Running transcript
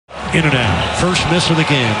In and out. First miss of the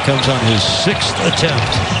game comes on his 6th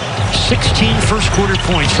attempt. 16 first quarter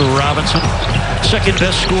points for Robinson. Second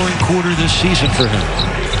best scoring quarter this season for him.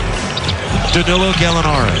 Danilo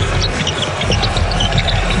Gallinari.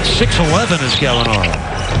 6'11" is Gallinari.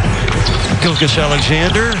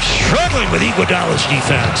 Gilgeous-Alexander struggling with Iguodala's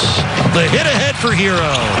defense. The hit ahead for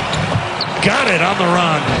Hero. Got it on the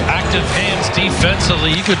run. Active hands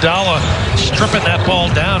defensively. Iguodala stripping that ball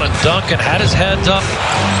down, and Duncan had his heads up.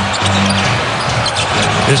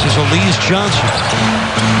 This is Elise Johnson.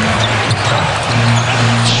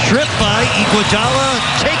 Stripped by Iguodala,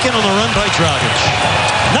 taken on the run by Dragic.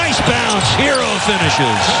 Nice bounce. Hero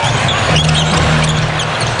finishes.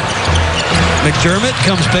 McDermott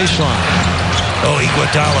comes baseline. Oh,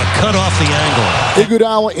 Iguodala cut off the angle.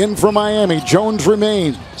 Iguodala in for Miami. Jones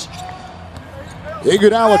remains.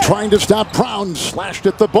 Iguodala trying to stop Brown. Slashed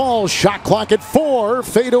at the ball. Shot clock at 4.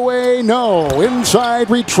 Fade away. No. Inside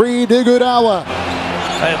retreat. Iguodala.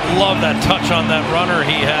 I love that touch on that runner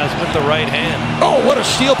he has with the right hand. Oh, what a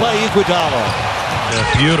steal by Iguodala.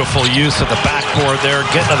 Beautiful use of the backboard there,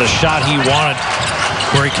 getting to the shot he wanted,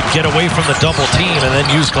 where he could get away from the double team and then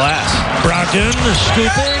use glass. Brogdon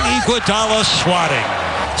scooping. Iguodala swatting.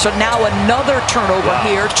 So now another turnover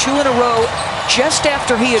here, 2 in a row, just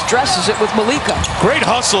after he addresses it with Malika. Great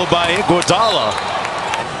hustle by Iguodala.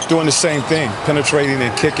 Doing the same thing, penetrating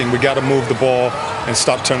and kicking. We got to move the ball and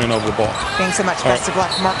stop turning over the ball. Thanks so much. Best of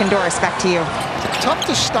luck. Mark and Doris, back to you. Tough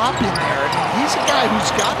to stop him there. He's a guy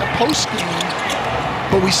who's got a post game,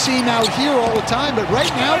 but we see him out here all the time. But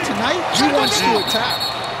right now, tonight, he wants to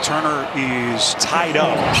attack. Turner is tied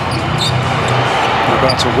up. They're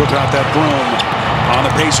about to whip out that broom on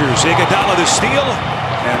the Pacers. Iguodala the steal,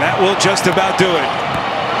 and that will just about do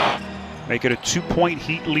it. Make it a 2-point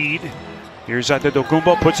Heat lead. Here's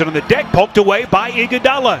Antetokounmpo, puts it on the deck, poked away by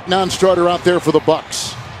Iguodala. Non-starter out there for the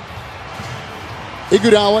Bucks.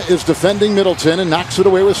 Iguodala is defending Middleton and knocks it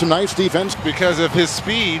away with some nice defense. Because of his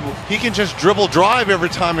speed, he can just dribble drive every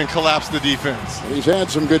time and collapse the defense. He's had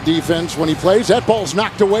some good defense when he plays. That ball's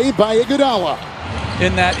knocked away by Iguodala.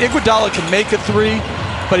 In that Iguodala can make a 3,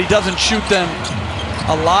 but he doesn't shoot them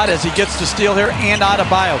a lot as he gets to steal here, and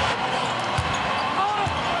Adebayo.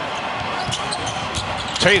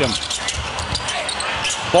 Tatum.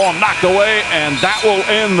 Ball knocked away, and that will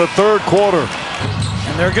end the third quarter.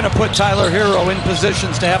 And they're going to put Tyler Hero in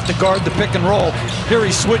positions to have to guard the pick and roll. Here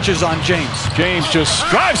he switches on James. James just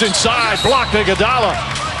drives inside, blocked Iguodala.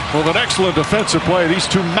 Well, an excellent defensive play. These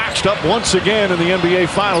two matched up once again in the NBA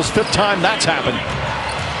Finals. 5th time that's happened.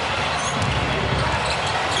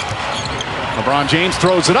 LeBron James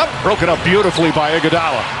throws it up, broken up beautifully by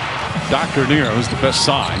Iguodala. Dr. Nero is the best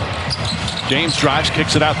sign. James drives,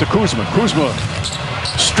 kicks it out to Kuzma. Kuzma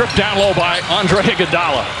stripped down low by Andre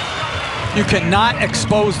Iguodala. You cannot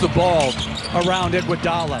expose the ball around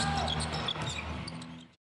Iguodala.